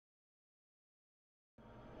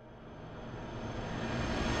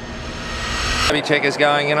Checker's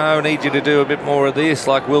going, you know, I need you to do a bit more of this,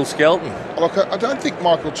 like Will Skelton. Look, I don't think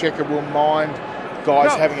Michael Checker will mind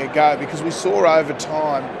guys having a go, because we saw over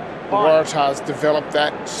time the Waratahs develop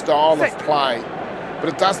that style of play. But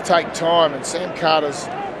it does take time, and Sam Carter's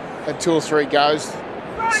had 2 or 3 goes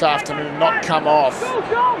this afternoon and not come off,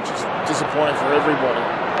 which is disappointing for everybody.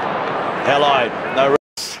 Hello, no.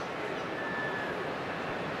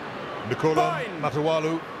 Nicola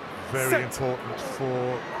Matawalu, very important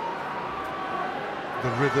for the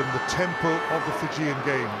rhythm, the tempo of the Fijian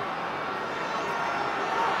game.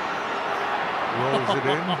 Rolls it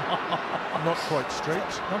in, not quite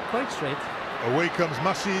straight. Not quite straight. Away comes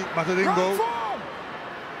Masi Mataringo.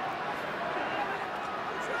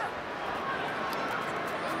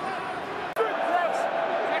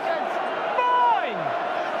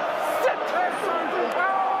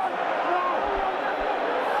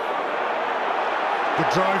 The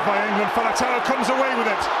drive by England, Falatau comes away with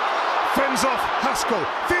it. Fends off Haskell,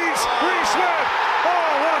 feeds Rhys Webb.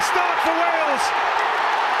 Oh, what a start for Wales!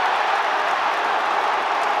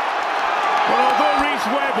 Well, although Rhys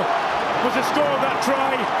Webb was the score of that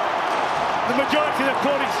try, the majority of the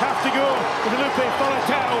plaudits have to go with Lupe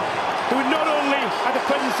Falatau, who not only had the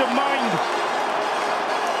presence of mind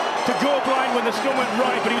to go blind when the scrum went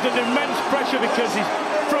right, but he was under immense pressure because his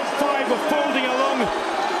front 5 were folding along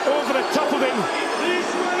over the top of him.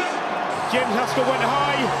 James Haskell went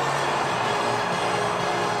high.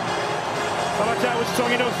 Falatau was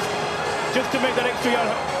strong enough just to make that extra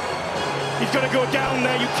yard. He's got to go down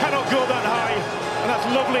there. You cannot go that high. And that's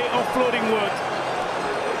lovely offloading work.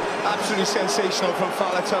 Absolutely sensational from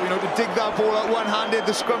Falatau, you know, to dig that ball out one-handed.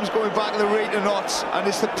 The scrum's going back to the rate or not, and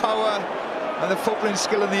it's the power and the footballing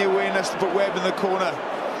skill and the awareness to put Webb in the corner.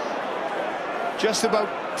 Just about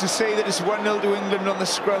to say that it's 1-0 to England on the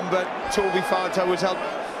scrum, but Toby Falatau was helped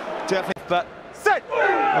definitely. But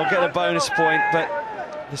I'll get a bonus point, but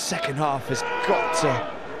the second half has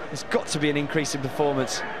got to be an increase in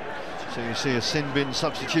performance. So you see a sin bin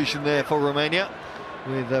substitution there for Romania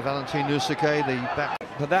with Valentin Nusuke, the back.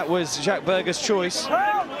 But that was Jacques Berger's choice.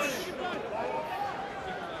 Well,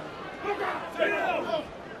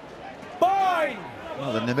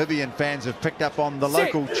 the Namibian fans have picked up on the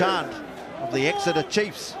local chant of the Exeter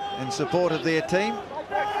Chiefs in support of their team.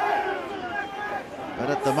 But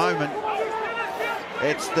at the moment,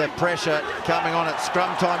 it's the pressure coming on at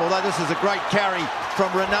scrum time, although this is a great carry from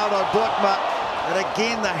Ronaldo Botma. And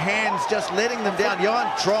again, the hands just letting them down. Johan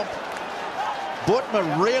Tromp. Botma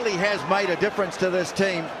really has made a difference to this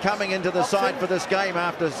team coming into the side for this game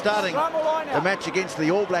after starting the match against the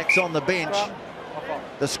All Blacks on the bench.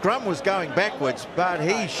 The scrum was going backwards, but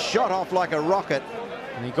he shot off like a rocket.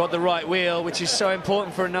 And he got the right wheel, which is so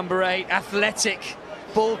important for a number 8, athletic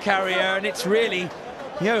ball carrier, and it's really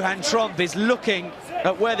Johan Tromp is looking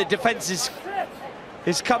at where the defence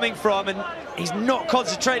is coming from, and he's not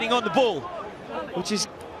concentrating on the ball, which is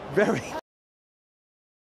very